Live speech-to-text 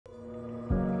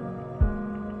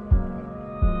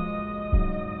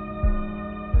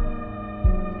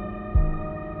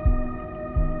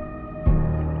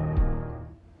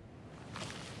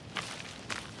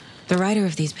The writer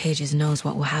of these pages knows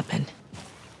what will happen.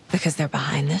 Because they're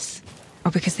behind this,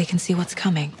 or because they can see what's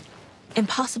coming.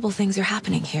 Impossible things are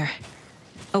happening here.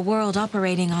 A world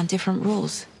operating on different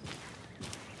rules.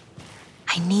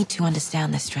 I need to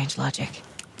understand this strange logic.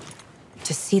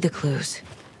 To see the clues.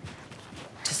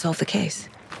 To solve the case.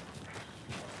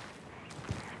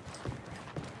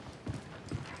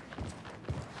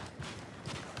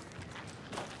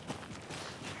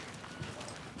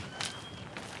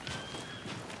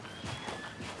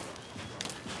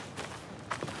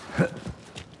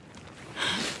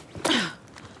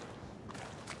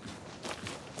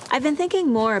 I've been thinking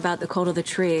more about the cult of the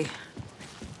tree.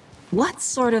 What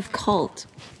sort of cult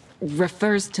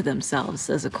refers to themselves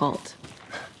as a cult?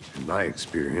 In my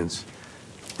experience,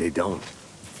 they don't.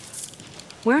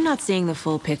 We're not seeing the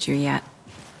full picture yet.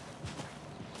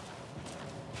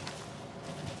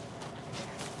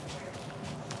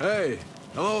 Hey,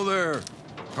 hello there.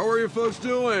 How are you folks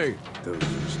doing? Those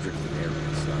restricted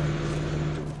areas.